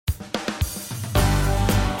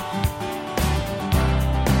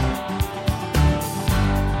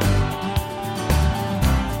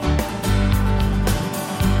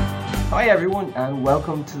Hi everyone, and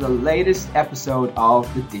welcome to the latest episode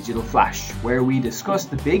of The Digital Flash, where we discuss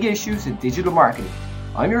the big issues in digital marketing.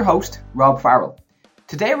 I'm your host, Rob Farrell.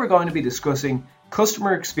 Today we're going to be discussing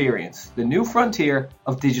customer experience, the new frontier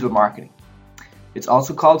of digital marketing. It's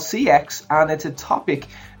also called CX, and it's a topic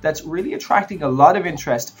that's really attracting a lot of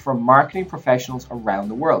interest from marketing professionals around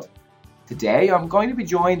the world. Today I'm going to be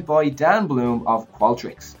joined by Dan Bloom of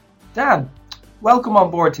Qualtrics. Dan, welcome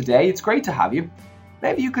on board today. It's great to have you.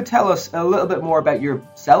 Maybe you could tell us a little bit more about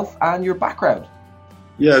yourself and your background.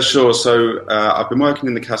 Yeah, sure. So I've been working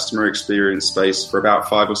in the customer experience space for about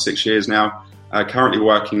 5 or 6 years now. Currently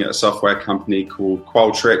working at a software company called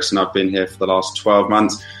Qualtrics, and I've been here for the last 12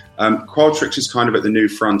 months. Qualtrics is kind of at the new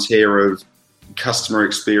frontier of customer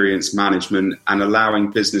experience management and allowing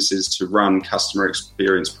businesses to run customer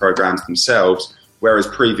experience programs themselves, whereas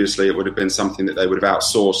previously it would have been something that they would have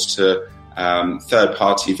outsourced to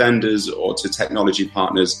third-party vendors or to technology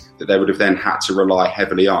partners that they would have then had to rely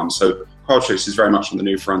heavily on. So Qualtrics is very much on the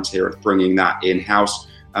new frontier of bringing that in-house.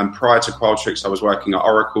 Prior to Qualtrics, I was working at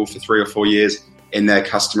Oracle for 3 or 4 years in their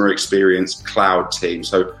customer experience cloud team.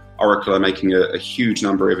 So Oracle are making a huge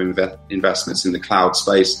number of investments in the cloud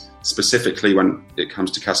space, specifically when it comes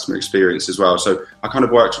to customer experience as well. So I kind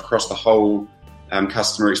of worked across the whole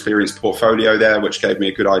customer experience portfolio there, which gave me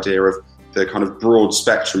a good idea of the kind of broad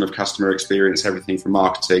spectrum of customer experience, everything from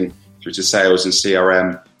marketing through to sales and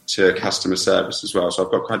CRM to customer service as well. So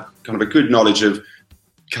I've got kind of a good knowledge of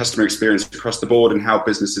customer experience across the board and how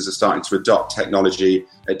businesses are starting to adopt technology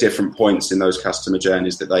at different points in those customer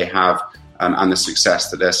journeys that they have and the success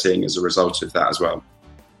that they're seeing as a result of that as well.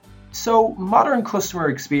 So modern customer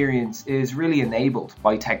experience is really enabled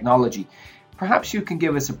by technology. Perhaps you can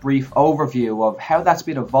give us a brief overview of how that's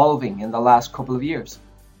been evolving in the last couple of years.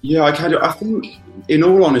 Yeah, I think, in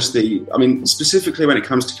all honesty, specifically when it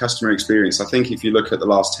comes to customer experience, I think if you look at the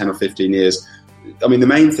last 10 or 15 years, the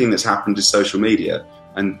main thing that's happened is social media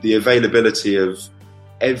and the availability of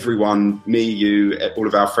everyone, me, you, all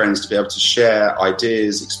of our friends to be able to share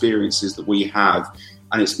ideas, experiences that we have.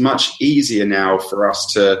 And it's much easier now for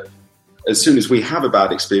us to, as soon as we have a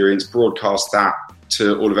bad experience, broadcast that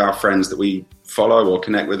to all of our friends that we follow or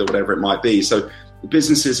connect with or whatever it might be. So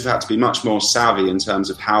businesses have had to be much more savvy in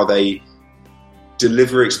terms of how they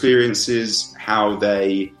deliver experiences, how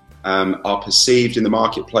they are perceived in the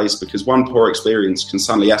marketplace, because one poor experience can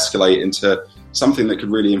suddenly escalate into something that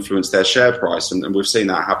could really influence their share price. And we've seen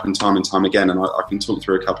that happen time and time again. And I can talk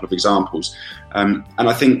through a couple of examples. And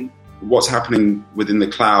I think what's happening within the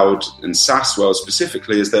cloud and SaaS world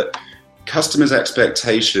specifically is that customers'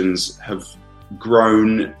 expectations have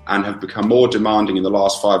grown and have become more demanding in the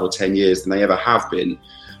last 5 or 10 years than they ever have been.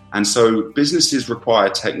 And so businesses require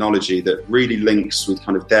technology that really links with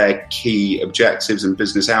kind of their key objectives and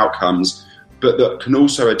business outcomes, but that can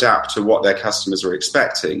also adapt to what their customers are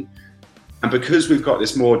expecting. And because we've got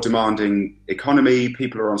this more demanding economy,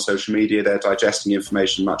 people are on social media, they're digesting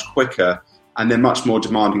information much quicker, and they're much more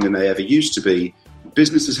demanding than they ever used to be.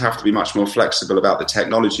 Businesses have to be much more flexible about the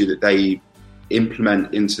technology that they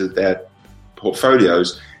implement into their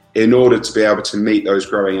portfolios in order to be able to meet those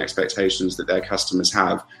growing expectations that their customers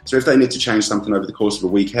have. So if they need to change something over the course of a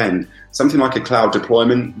weekend, something like a cloud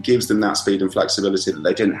deployment gives them that speed and flexibility that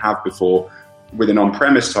they didn't have before with an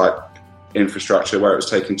on-premise type infrastructure where it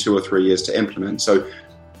was taking 2 or 3 years to implement. So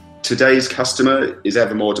today's customer is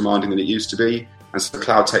ever more demanding than it used to be, and so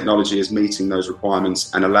cloud technology is meeting those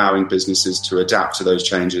requirements and allowing businesses to adapt to those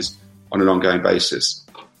changes on an ongoing basis.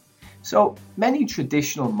 So many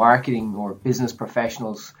traditional marketing or business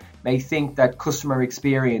professionals may think that customer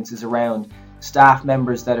experience is around staff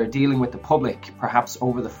members that are dealing with the public, perhaps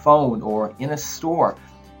over the phone or in a store.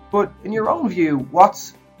 But in your own view,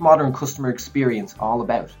 what's modern customer experience all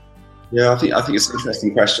about? Yeah, I think it's an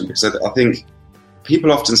interesting question because I think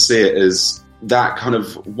people often see it as that kind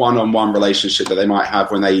of one-on-one relationship that they might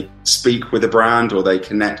have when they speak with a brand or they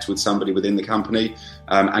connect with somebody within the company.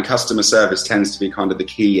 And customer service tends to be kind of the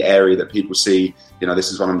key area that people see,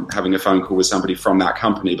 this is when I'm having a phone call with somebody from that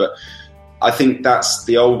company. But I think that's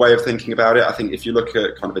the old way of thinking about it. I think if you look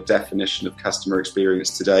at kind of a definition of customer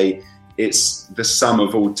experience today, it's the sum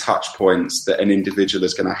of all touch points that an individual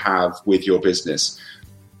is going to have with your business.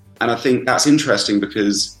 And I think that's interesting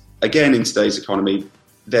because, again, in today's economy,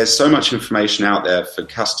 there's so much information out there for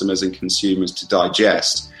customers and consumers to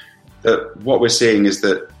digest that what we're seeing is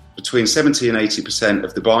that between 70 and 80%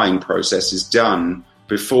 of the buying process is done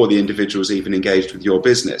before the individual's even engaged with your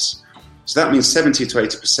business. So that means 70 to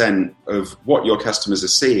 80% of what your customers are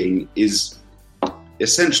seeing is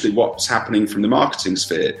essentially what's happening from the marketing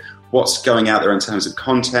sphere, what's going out there in terms of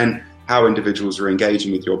content, how individuals are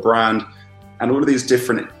engaging with your brand. and all of these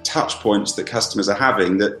different touch points that customers are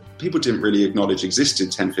having that people didn't really acknowledge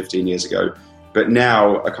existed 10, 15 years ago, but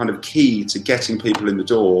now are kind of key to getting people in the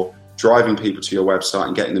door, driving people to your website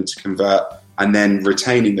and getting them to convert, and then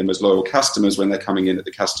retaining them as loyal customers when they're coming in at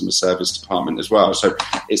the customer service department as well. So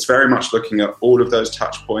it's very much looking at all of those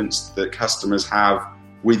touch points that customers have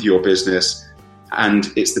with your business.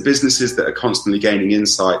 And it's the businesses that are constantly gaining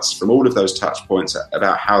insights from all of those touch points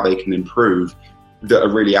about how they can improve that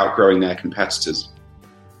are really outgrowing their competitors.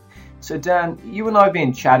 So Dan, you and I have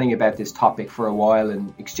been chatting about this topic for a while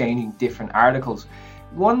and exchanging different articles.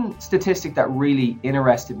 One statistic that really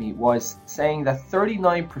interested me was saying that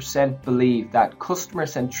 39% believe that customer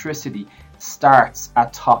centricity starts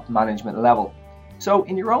at top management level. So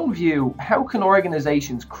in your own view, how can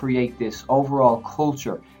organizations create this overall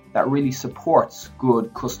culture that really supports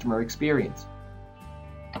good customer experience?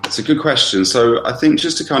 It's a good question. So I think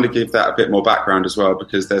just to kind of give that a bit more background as well,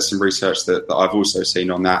 because there's some research that I've also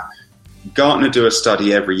seen on that. Gartner do a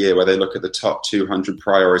study every year where they look at the top 200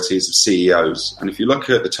 priorities of CEOs. And if you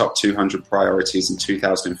look at the top 200 priorities in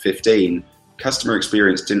 2015, customer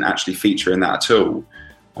experience didn't actually feature in that at all.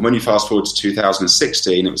 And when you fast forward to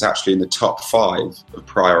 2016, it was actually in the top 5 of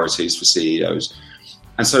priorities for CEOs.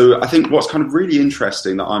 And so I think what's kind of really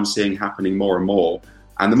interesting that I'm seeing happening more and more,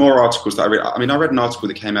 and the more articles that I read an article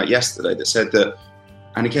that came out yesterday that said that,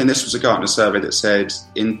 and again, this was a Gartner survey that said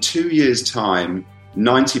in 2 years' time,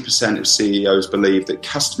 90% of CEOs believe that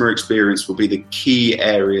customer experience will be the key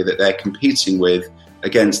area that they're competing with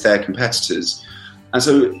against their competitors. And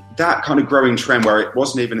so that kind of growing trend where it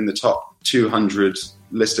wasn't even in the top 200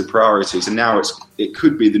 list of priorities, and now it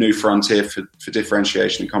could be the new frontier for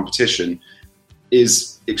differentiation and competition,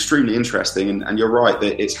 is extremely interesting. And you're right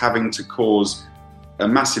that it's having to cause a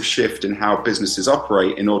massive shift in how businesses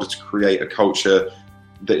operate in order to create a culture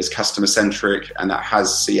that is customer centric and that has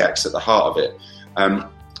CX at the heart of it.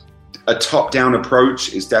 A top-down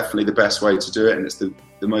approach is definitely the best way to do it, and it's the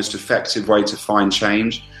most effective way to find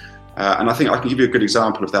change. And I think I can give you a good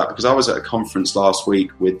example of that because I was at a conference last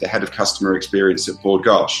week with the head of customer experience at Board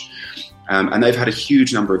Gosh, and they've had a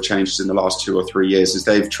huge number of changes in the last 2 or 3 years as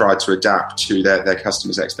they've tried to adapt to their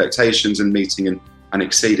customers' expectations and meeting and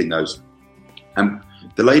exceeding those.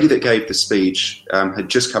 The lady that gave the speech had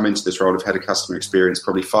just come into this role of head of customer experience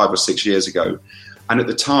probably 5 or 6 years ago. And at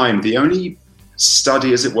the time, the only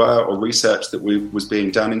study, as it were, or research that was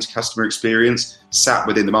being done into customer experience sat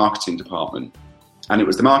within the marketing department. And it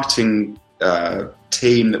was the marketing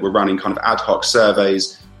team that were running kind of ad hoc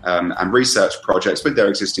surveys and research projects with their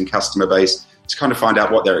existing customer base to kind of find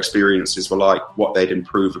out what their experiences were like, what they'd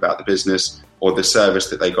improve about the business or the service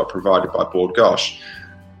that they got provided by Board Gosh.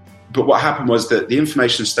 But what happened was that the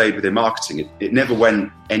information stayed within marketing. It never went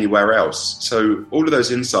anywhere else. So all of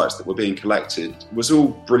those insights that were being collected was all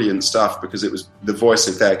brilliant stuff because it was the voice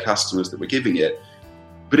of their customers that were giving it.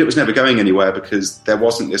 But it was never going anywhere because there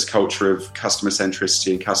wasn't this culture of customer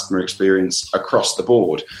centricity and customer experience across the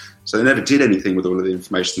board. So they never did anything with all of the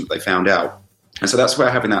information that they found out. And so that's where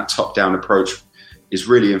having that top-down approach is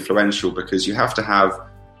really influential because you have to have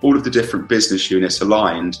all of the different business units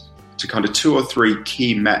aligned to kind of 2 or 3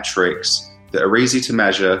 key metrics that are easy to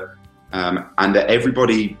measure and that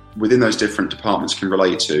everybody within those different departments can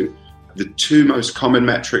relate to. The 2 most common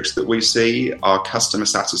metrics that we see are customer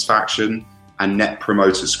satisfaction and net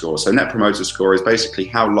promoter score. So net promoter score is basically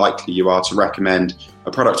how likely you are to recommend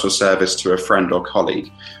a product or service to a friend or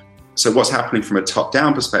colleague. So what's happening from a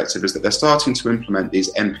top-down perspective is that they're starting to implement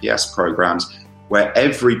these NPS programs where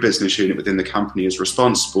every business unit within the company is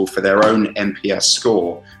responsible for their own NPS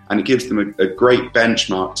score. And it gives them a great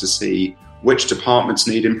benchmark to see which departments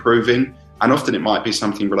need improving. And often it might be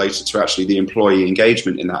something related to actually the employee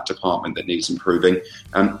engagement in that department that needs improving.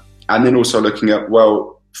 And then also looking at,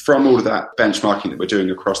 well, from all of that benchmarking that we're doing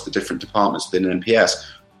across the different departments within an NPS,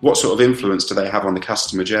 what sort of influence do they have on the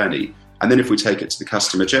customer journey? And then if we take it to the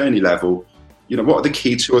customer journey level, what are the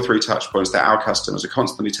key 2 or 3 touch points that our customers are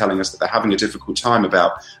constantly telling us that they're having a difficult time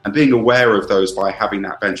about, and being aware of those by having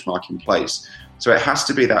that benchmark in place. So it has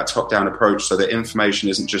to be that top-down approach so that information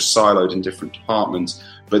isn't just siloed in different departments,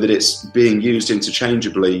 but that it's being used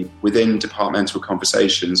interchangeably within departmental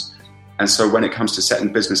conversations. And so when it comes to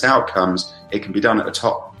setting business outcomes, it can be done at a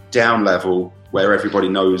top-down level where everybody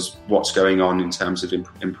knows what's going on in terms of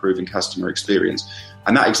improving customer experience.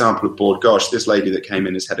 And that example of Board Gosh, this lady that came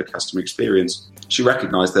in as head of customer experience, she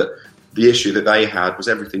recognised that the issue that they had was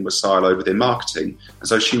everything was siloed within marketing. And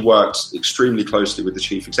so she worked extremely closely with the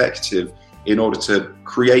chief executive in order to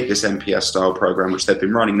create this NPS style program, which they've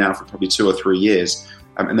been running now for probably 2 or 3 years.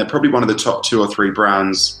 And they're probably one of the top 2 or 3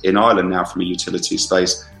 brands in Ireland now from a utility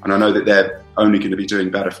space. And I know that they're only going to be doing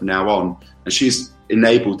better from now on. And she's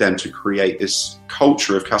enabled them to create this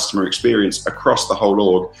culture of customer experience across the whole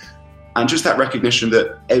org. And just that recognition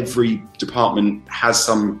that every department has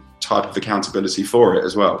some type of accountability for it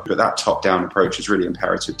as well. But that top-down approach is really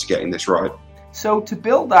imperative to getting this right. So to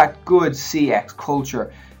build that good CX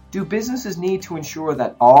culture, do businesses need to ensure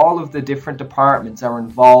that all of the different departments are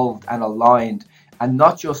involved and aligned, and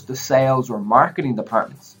not just the sales or marketing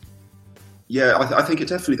departments? Yeah, I think it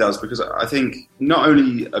definitely does, because I think not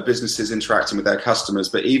only are businesses interacting with their customers,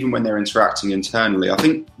 but even when they're interacting internally, I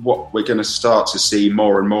think what we're going to start to see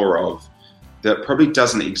more and more of that probably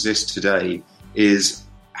doesn't exist today is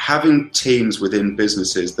having teams within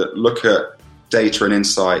businesses that look at data and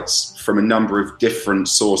insights from a number of different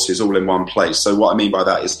sources all in one place. So what I mean by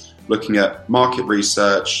that is looking at market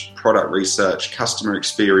research, product research, customer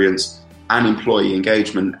experience, and employee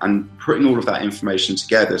engagement, and putting all of that information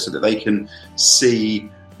together so that they can see,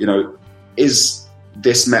 is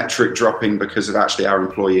this metric dropping because of actually our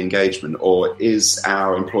employee engagement, or is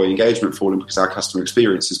our employee engagement falling because our customer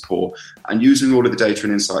experience is poor? And using all of the data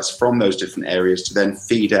and insights from those different areas to then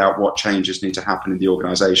feed out what changes need to happen in the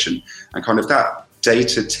organization. And kind of that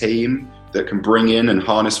data team that can bring in and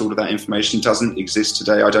harness all of that information doesn't exist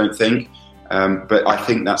today, I don't think. But I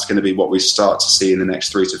think that's going to be what we start to see in the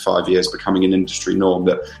next 3 to 5 years, becoming an industry norm,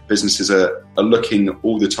 that businesses are looking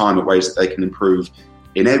all the time at ways that they can improve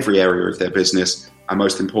in every area of their business, and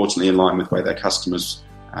most importantly in line with where their customers'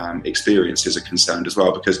 experiences are concerned as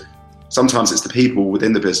well. Because sometimes it's the people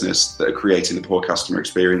within the business that are creating the poor customer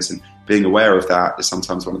experience, and being aware of that is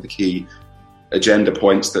sometimes one of the key agenda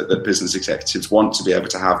points that business executives want to be able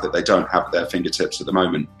to have that they don't have at their fingertips at the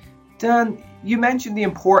moment. Dan, you mentioned the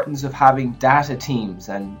importance of having data teams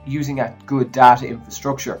and using a good data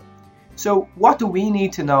infrastructure. So what do we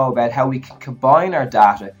need to know about how we can combine our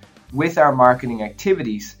data with our marketing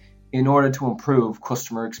activities in order to improve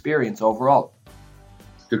customer experience overall?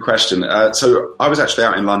 Good question. So I was actually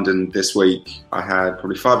out in London this week. I had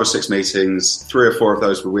probably 5 or 6 meetings. 3 or 4 of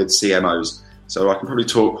those were with CMOs. So I can probably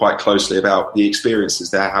talk quite closely about the experiences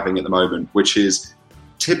they're having at the moment, which is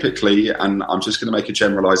typically, and I'm just going to make a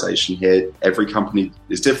generalization here, every company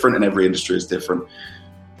is different and every industry is different.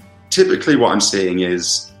 Typically what I'm seeing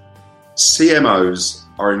is CMOs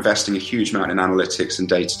are investing a huge amount in analytics and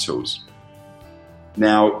data tools.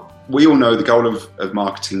 Now, we all know the goal of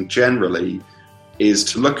marketing generally is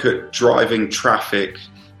to look at driving traffic.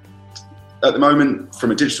 At the moment,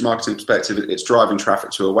 from a digital marketing perspective, it's driving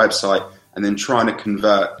traffic to a website and then trying to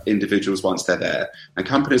convert individuals once they're there. And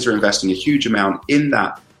companies are investing a huge amount in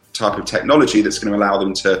that type of technology that's going to allow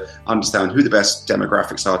them to understand who the best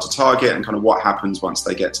demographics are to target and kind of what happens once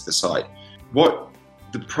they get to the site. What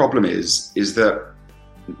the problem is that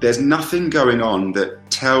there's nothing going on that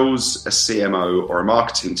tells a CMO or a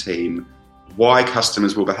marketing team why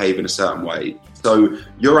customers will behave in a certain way. So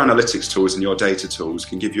your analytics tools and your data tools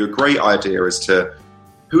can give you a great idea as to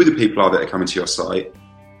who the people are that are coming to your site,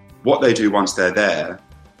 what they do once they're there,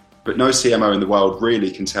 but no CMO in the world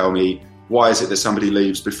really can tell me why is it that somebody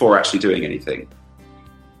leaves before actually doing anything.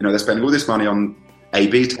 They're spending all this money on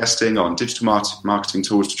A/B testing, on digital marketing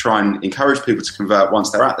tools to try and encourage people to convert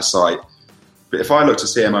once they're at the site. But if I looked a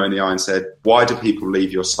CMO in the eye and said, why do people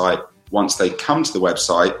leave your site once they come to the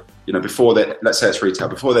website, before they, let's say it's retail,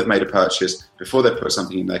 before they've made a purchase, before they've put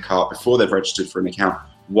something in their cart, before they've registered for an account,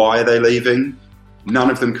 why are they leaving? None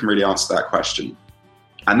of them can really answer that question.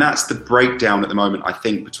 And that's the breakdown at the moment, I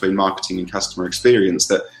think, between marketing and customer experience,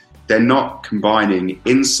 that they're not combining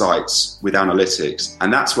insights with analytics.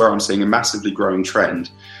 And that's where I'm seeing a massively growing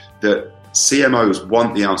trend, that CMOs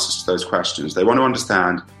want the answers to those questions. They want to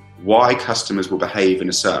understand why customers will behave in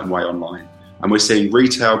a certain way online. And we're seeing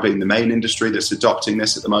retail being the main industry that's adopting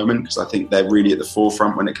this at the moment, because I think they're really at the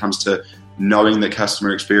forefront when it comes to knowing that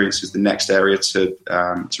customer experience is the next area to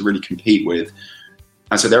really compete with.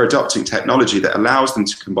 And so they're adopting technology that allows them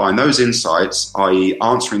to combine those insights, i.e.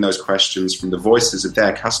 answering those questions from the voices of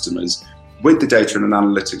their customers, with the data and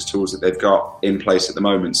analytics tools that they've got in place at the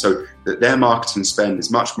moment, so that their marketing spend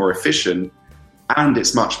is much more efficient and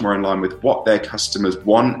it's much more in line with what their customers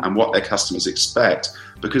want and what their customers expect,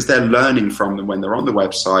 because they're learning from them when they're on the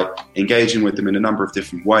website, engaging with them in a number of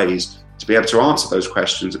different ways to be able to answer those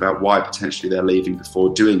questions about why potentially they're leaving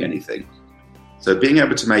before doing anything. So being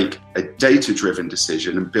able to make a data-driven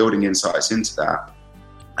decision and building insights into that,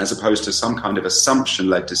 as opposed to some kind of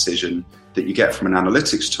assumption-led decision that you get from an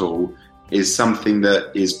analytics tool, is something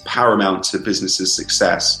that is paramount to businesses'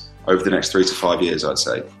 success over the next 3 to 5 years, I'd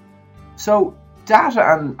say. So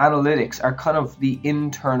data and analytics are kind of the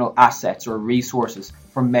internal assets or resources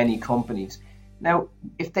for many companies. Now,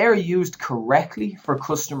 if they're used correctly for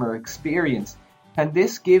customer experience, can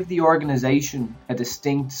this give the organization a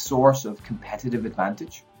distinct source of competitive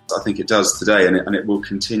advantage? I think it does today, and it will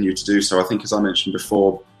continue to do so. I think, as I mentioned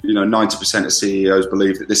before, 90% of CEOs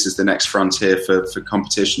believe that this is the next frontier for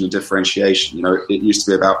competition and differentiation. It used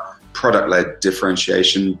to be about product-led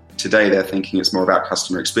differentiation. Today, they're thinking it's more about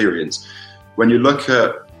customer experience. When you look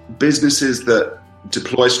at businesses that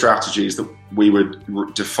deploy strategies that we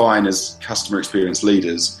would define as customer experience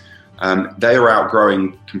leaders, they are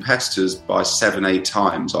outgrowing competitors by 7-8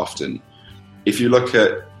 times often. If you look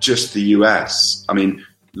at just the US,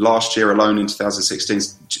 last year alone in 2016,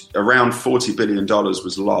 around $40 billion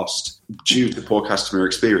was lost due to poor customer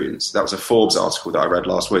experience. That was a Forbes article that I read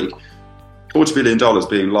last week. $40 billion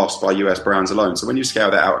being lost by US brands alone. So when you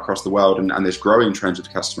scale that out across the world and this growing trend of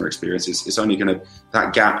customer experience,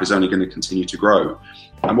 that gap is only going to continue to grow.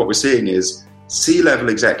 And what we're seeing is C-level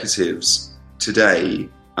executives today,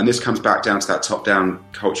 and this comes back down to that top-down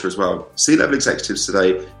culture as well. C-level executives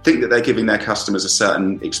today think that they're giving their customers a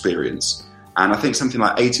certain experience. And I think something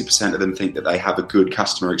like 80% of them think that they have a good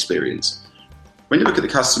customer experience. When you look at the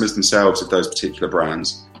customers themselves of those particular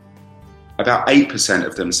brands, about 8%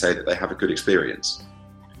 of them say that they have a good experience.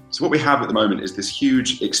 So what we have at the moment is this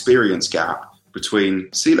huge experience gap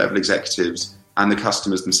between C-level executives and the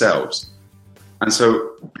customers themselves. And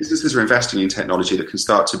so businesses are investing in technology that can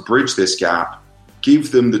start to bridge this gap,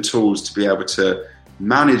 give them the tools to be able to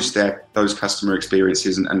manage those customer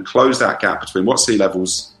experiences and close that gap between what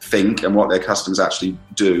C-levels think and what their customers actually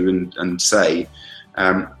do and say.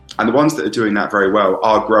 And the ones that are doing that very well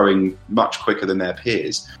are growing much quicker than their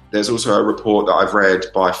peers. There's also a report that I've read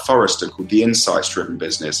by Forrester called The Insights-Driven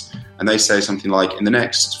Business. And they say something like, in the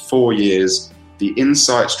next 4 years, the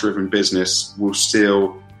insights-driven business will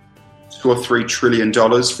steal $2 or $3 trillion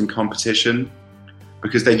from competition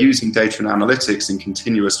because they're using data and analytics in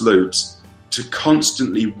continuous loops to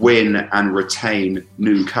constantly win and retain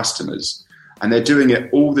new customers. And they're doing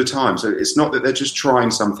it all the time. So it's not that they're just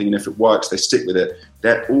trying something and if it works, they stick with it.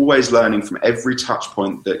 They're always learning from every touch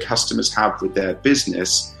point that customers have with their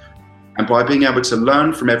business. And by being able to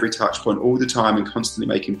learn from every touch point all the time and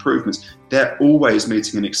constantly make improvements, they're always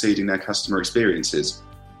meeting and exceeding their customer experiences.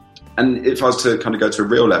 And if I was to kind of go to a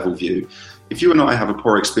real level view, if you and I have a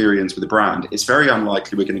poor experience with a brand, it's very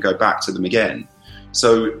unlikely we're going to go back to them again.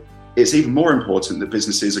 So it's even more important that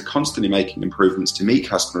businesses are constantly making improvements to meet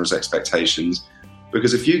customers' expectations,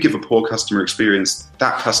 because if you give a poor customer experience,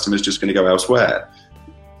 that customer is just going to go elsewhere.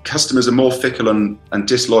 Customers are more fickle and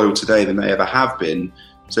disloyal today than they ever have been.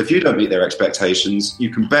 So if you don't meet their expectations, you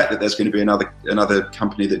can bet that there's going to be another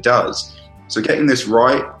company that does. So getting this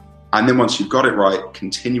right, and then once you've got it right,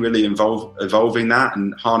 continually evolving that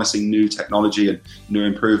and harnessing new technology and new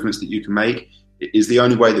improvements that you can make is the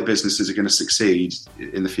only way that businesses are going to succeed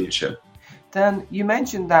in the future. Dan, you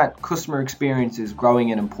mentioned that customer experience is growing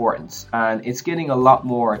in importance and it's getting a lot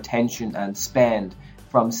more attention and spend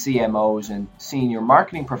from CMOs and senior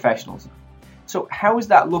marketing professionals. So how is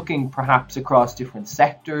that looking perhaps across different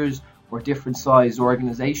sectors or different size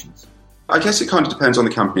organizations? I guess it kind of depends on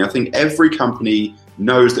the company. I think every company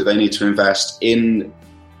knows that they need to invest in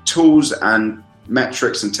tools and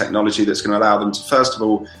metrics and technology that's going to allow them to, first of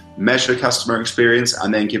all, measure customer experience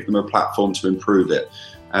and then give them a platform to improve it.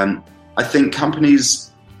 I think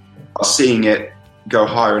companies are seeing it go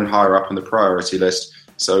higher and higher up on the priority list.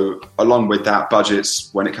 So along with that,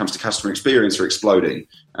 budgets when it comes to customer experience are exploding.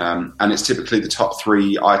 And it's typically the top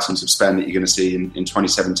 3 items of spend that you're going to see in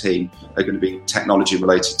 2017 are going to be technology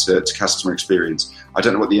related to customer experience. I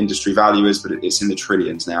don't know what the industry value is, but it's in the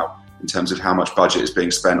trillions now in terms of how much budget is being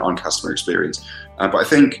spent on customer experience. But I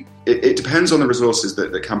think it depends on the resources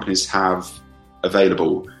that companies have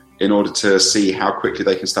available in order to see how quickly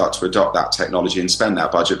they can start to adopt that technology and spend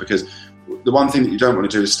that budget. Because the one thing that you don't want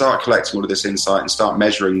to do is start collecting all of this insight and start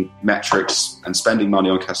measuring metrics and spending money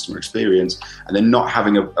on customer experience and then not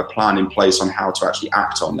having a plan in place on how to actually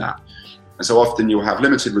act on that. And so often you'll have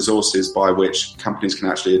limited resources by which companies can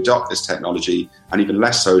actually adopt this technology, and even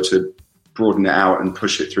less so to broaden it out and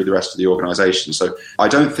push it through the rest of the organization. So I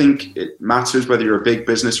don't think it matters whether you're a big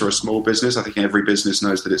business or a small business. I think every business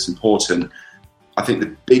knows that it's important. I think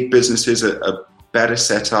the big businesses are better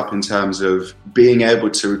set up in terms of being able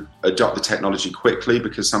to adopt the technology quickly,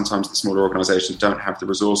 because sometimes the smaller organizations don't have the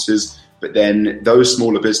resources. But then those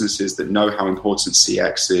smaller businesses that know how important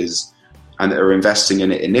CX is and that are investing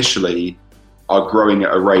in it initially are growing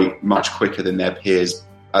at a rate much quicker than their peers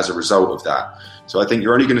as a result of that. So I think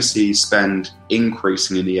you're only going to see spend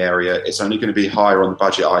increasing in the area. It's only going to be higher on the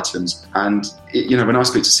budget items. And, when I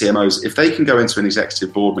speak to CMOs, if they can go into an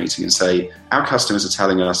executive board meeting and say, our customers are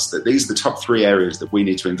telling us that these are the top 3 areas that we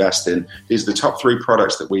need to invest in, these are the top 3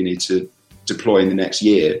 products that we need to deploy in the next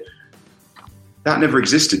year, that never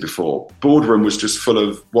existed before. Boardroom was just full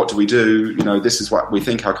of, what do we do? This is what we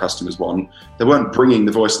think our customers want. They weren't bringing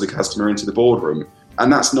the voice of the customer into the boardroom.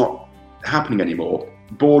 And that's not happening anymore.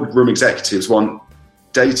 Boardroom executives want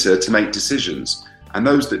data to make decisions. And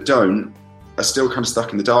those that don't are still kind of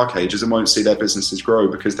stuck in the dark ages and won't see their businesses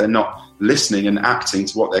grow because they're not listening and acting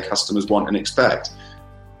to what their customers want and expect.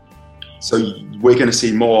 So we're going to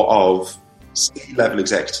see more of C-level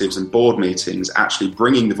executives and board meetings actually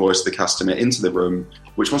bringing the voice of the customer into the room,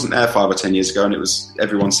 which wasn't there 5 or 10 years ago, and it was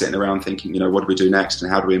everyone sitting around thinking, what do we do next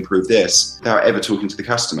and how do we improve this, without ever talking to the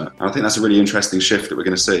customer. And I think that's a really interesting shift that we're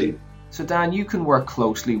going to see. So Dan, you can work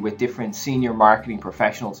closely with different senior marketing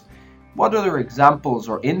professionals. What other examples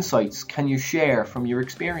or insights can you share from your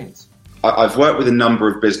experience? I've worked with a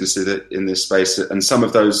number of businesses in this space, and some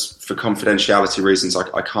of those, for confidentiality reasons,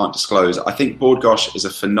 I can't disclose. I think BoardGosh is a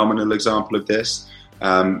phenomenal example of this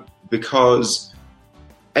because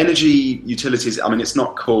energy utilities, it's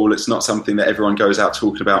not cool. It's not something that everyone goes out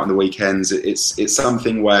talking about on the weekends. It's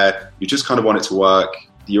something where you just kind of want it to work.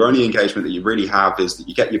 Your only engagement that you really have is that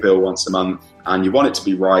you get your bill once a month and you want it to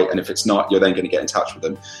be right. And if it's not, you're then going to get in touch with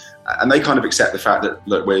them. And they kind of accept the fact that,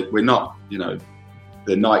 look, we're not,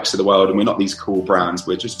 the Nikes of the world, and we're not these cool brands.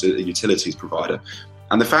 We're just a utilities provider.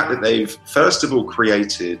 And the fact that they've, first of all,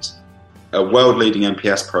 created a world-leading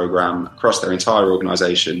NPS program across their entire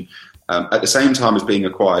organization, at the same time as being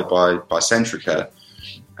acquired by Centrica,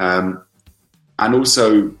 and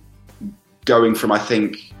also going from, I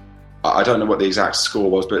think, I don't know what the exact score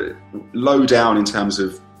was, but low down in terms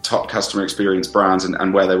of top customer experience brands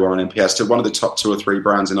and where they were on NPS to one of the top 2 or 3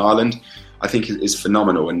 brands in Ireland, I think is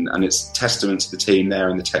phenomenal. And it's testament to the team there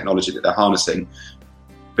and the technology that they're harnessing.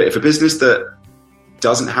 But if a business that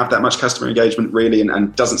doesn't have that much customer engagement really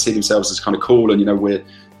and doesn't see themselves as kind of cool and, we're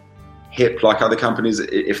hip like other companies,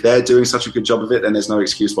 if they're doing such a good job of it, then there's no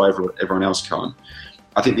excuse why everyone else can't.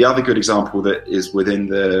 I think the other good example that is within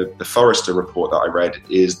the Forrester report that I read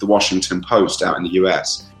is the Washington Post out in the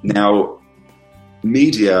US. Now,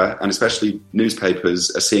 media, and especially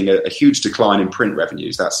newspapers, are seeing a huge decline in print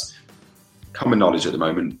revenues. That's common knowledge at the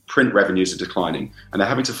moment. Print revenues are declining, and they're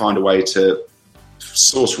having to find a way to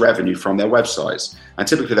source revenue from their websites. And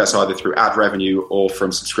typically that's either through ad revenue or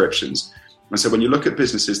from subscriptions. And so when you look at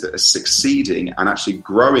businesses that are succeeding and actually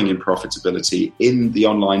growing in profitability in the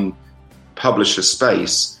online publisher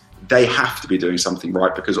space, they have to be doing something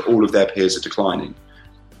right because all of their peers are declining.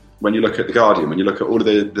 When you look at The Guardian, when you look at all of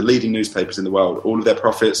the leading newspapers in the world, all of their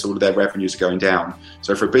profits, all of their revenues are going down.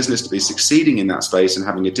 So for a business to be succeeding in that space and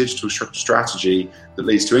having a digital strategy that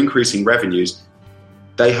leads to increasing revenues,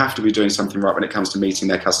 they have to be doing something right when it comes to meeting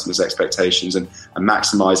their customers' expectations and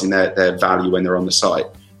maximizing their value when they're on the site.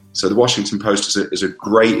 So the Washington Post is a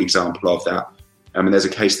great example of that. There's a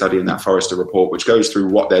case study in that Forrester report which goes through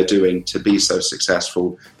what they're doing to be so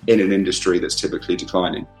successful in an industry that's typically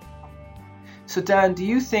declining. So Dan, do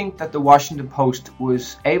you think that the Washington Post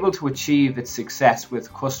was able to achieve its success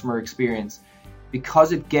with customer experience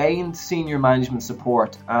because it gained senior management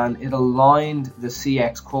support and it aligned the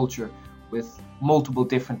CX culture with multiple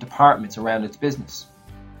different departments around its business?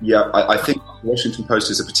 Yeah, I think Washington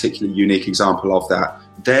Post is a particularly unique example of that.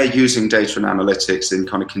 They're using data and analytics in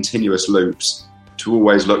kind of continuous loops to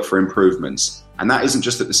always look for improvements. And that isn't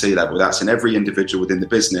just at the C-level, that's in every individual within the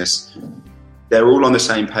business. They're all on the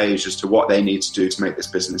same page as to what they need to do to make this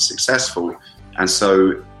business successful. And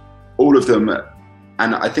so all of them,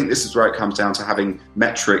 and I think this is where it comes down to having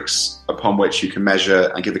metrics upon which you can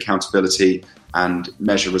measure and give accountability and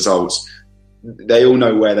measure results. They all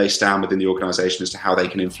know where they stand within the organization as to how they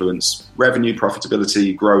can influence revenue,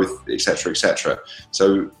 profitability, growth, etc., etc.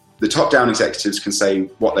 So the top-down executives can say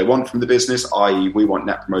what they want from the business, i.e. we want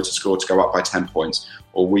Net Promoter Score to go up by 10 points,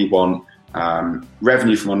 or we want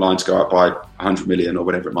revenue from online to go up by 100 million or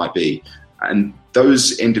whatever it might be. And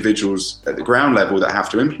those individuals at the ground level that have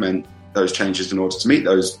to implement those changes in order to meet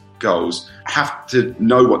those goals have to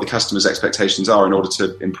know what the customer's expectations are in order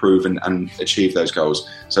to improve and achieve those goals.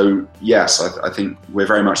 So yes, I think we're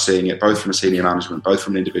very much seeing it both from a senior management, both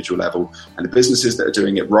from an individual level, and the businesses that are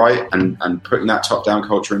doing it right and putting that top-down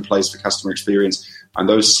culture in place for customer experience, and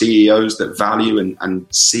those CEOs that value and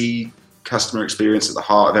see customer experience at the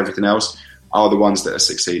heart of everything else are the ones that are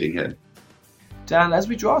succeeding here. Dan, as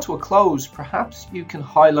we draw to a close, perhaps you can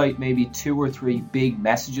highlight maybe 2 or 3 big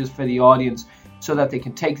messages for the audience so that they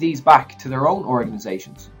can take these back to their own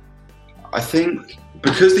organizations. I think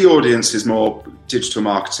because the audience is more digital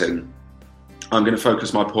marketing, I'm going to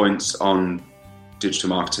focus my points on digital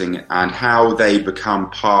marketing and how they become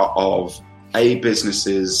part of a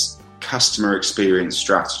business's customer experience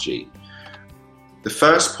strategy. The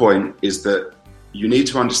first point is that you need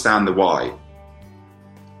to understand the why.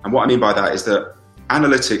 And what I mean by that is that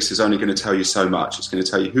analytics is only going to tell you so much. It's going to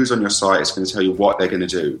tell you who's on your site. It's going to tell you what they're going to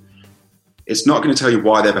do. It's not going to tell you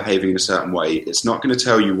why they're behaving in a certain way. It's not going to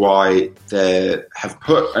tell you why they have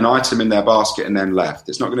put an item in their basket and then left.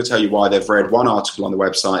 It's not going to tell you why they've read one article on the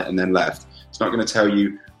website and then left. It's not going to tell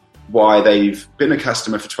you why they've been a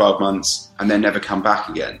customer for 12 months and then never come back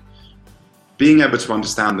again. Being able to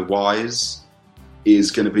understand the whys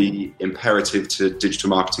is going to be imperative to digital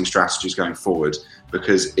marketing strategies going forward,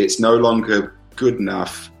 because it's no longer good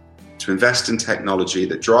enough to invest in technology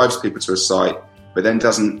that drives people to a site but then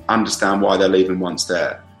doesn't understand why they're leaving once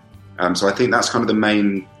there. So I think that's kind of the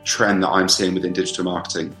main trend that I'm seeing within digital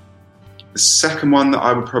marketing. The second one that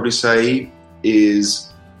I would probably say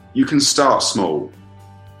is you can start small.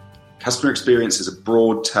 Customer experience is a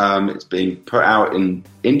broad term. It's being put out in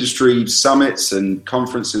industry summits and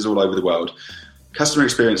conferences all over the world. Customer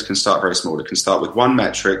experience can start very small. It can start with one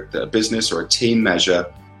metric that a business or a team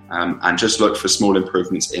measure, and just look for small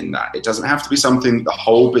improvements in that. It doesn't have to be something the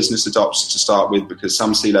whole business adopts to start with because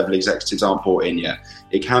some C-level executives aren't bought in yet.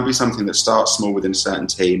 It can be something that starts small within a certain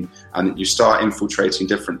team and that you start infiltrating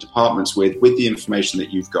different departments with the information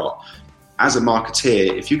that you've got. As a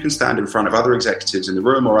marketeer, if you can stand in front of other executives in the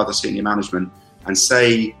room or other senior management and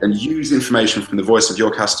say and use information from the voice of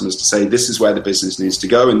your customers to say this is where the business needs to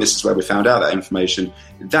go and this is where we found out that information,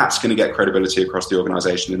 that's going to get credibility across the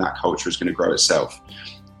organization and that culture is going to grow itself.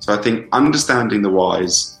 So I think understanding the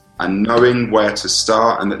whys and knowing where to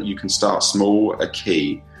start and that you can start small are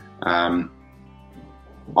key. I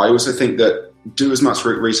also think that do as much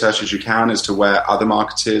research as you can as to where other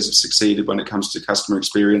marketeers have succeeded when it comes to customer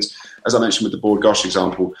experience. As I mentioned with the Board Gosh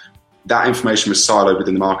example, that information was siloed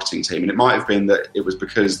within the marketing team. And it might have been that it was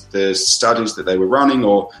because the studies that they were running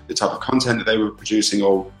or the type of content that they were producing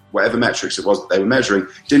or whatever metrics it was that they were measuring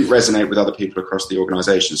didn't resonate with other people across the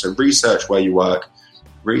organization. So research where you work,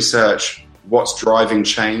 research what's driving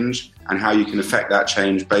change and how you can affect that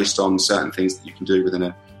change based on certain things that you can do within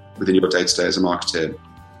your day-to-day as a marketer.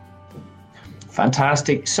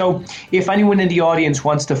 Fantastic. So if anyone in the audience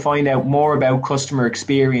wants to find out more about customer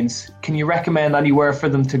experience, can you recommend anywhere for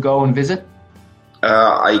them to go and visit?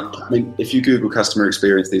 I mean, if you Google customer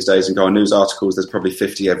experience these days and go on news articles, there's probably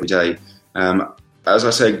 50 every day. As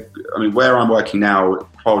I say, I mean, where I'm working now,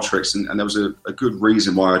 Qualtrics, and there was a good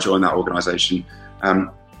reason why I joined that organization.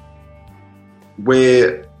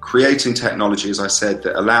 We're creating technology, as I said,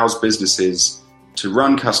 that allows businesses to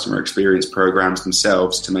run customer experience programs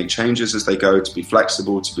themselves, to make changes as they go, to be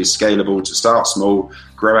flexible, to be scalable, to start small,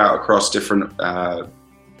 grow out across different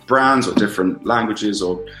brands or different languages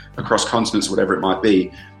or across continents, whatever it might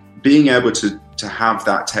be. Being able to have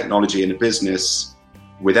that technology in a business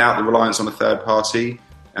without the reliance on a third party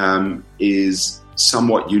is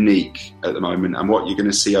somewhat unique at the moment. And what you're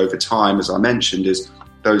going to see over time, as I mentioned, is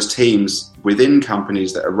those teams within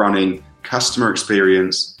companies that are running customer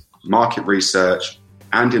experience, market research,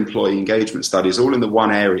 and employee engagement studies all in the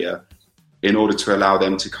one area in order to allow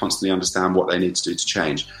them to constantly understand what they need to do to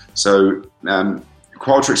change. So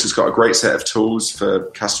Qualtrics has got a great set of tools for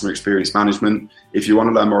customer experience management. If you want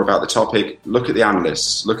to learn more about the topic, look at the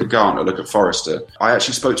analysts, look at Gartner, look at Forrester. I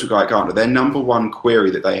actually spoke to a guy at Gartner. Their number one query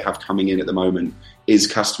that they have coming in at the moment is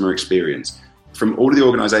customer experience. From all of the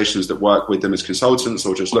organizations that work with them as consultants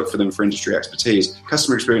or just look for them for industry expertise,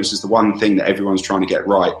 customer experience is the one thing that everyone's trying to get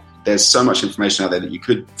right. There's so much information out there that you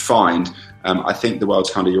could find. I think the world's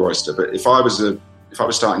kind of your oyster. But if I was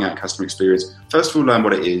starting out in customer experience, first of all, learn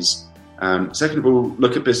what it is. Second of all,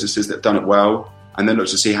 look at businesses that have done it well, and then look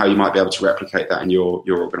to see how you might be able to replicate that in your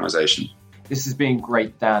organization. This has been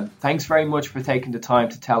great, Dan. Thanks very much for taking the time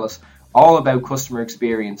to tell us all about customer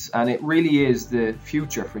experience, and it really is the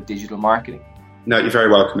future for digital marketing. No, you're very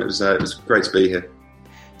welcome. It was great to be here.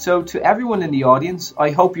 So to everyone in the audience,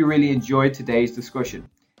 I hope you really enjoyed today's discussion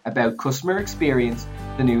about customer experience,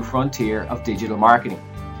 the new frontier of digital marketing.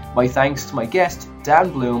 My thanks to my guest,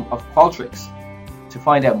 Dan Bloom of Qualtrics. To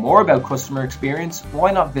find out more about customer experience,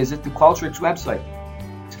 why not visit the Qualtrics website?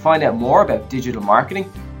 To find out more about digital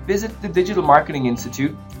marketing, visit the Digital Marketing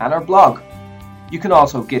Institute and our blog. You can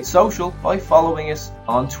also get social by following us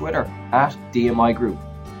on Twitter at DMI Group.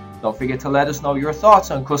 Don't forget to let us know your thoughts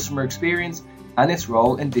on customer experience and its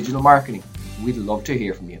role in digital marketing. We'd love to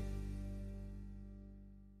hear from you.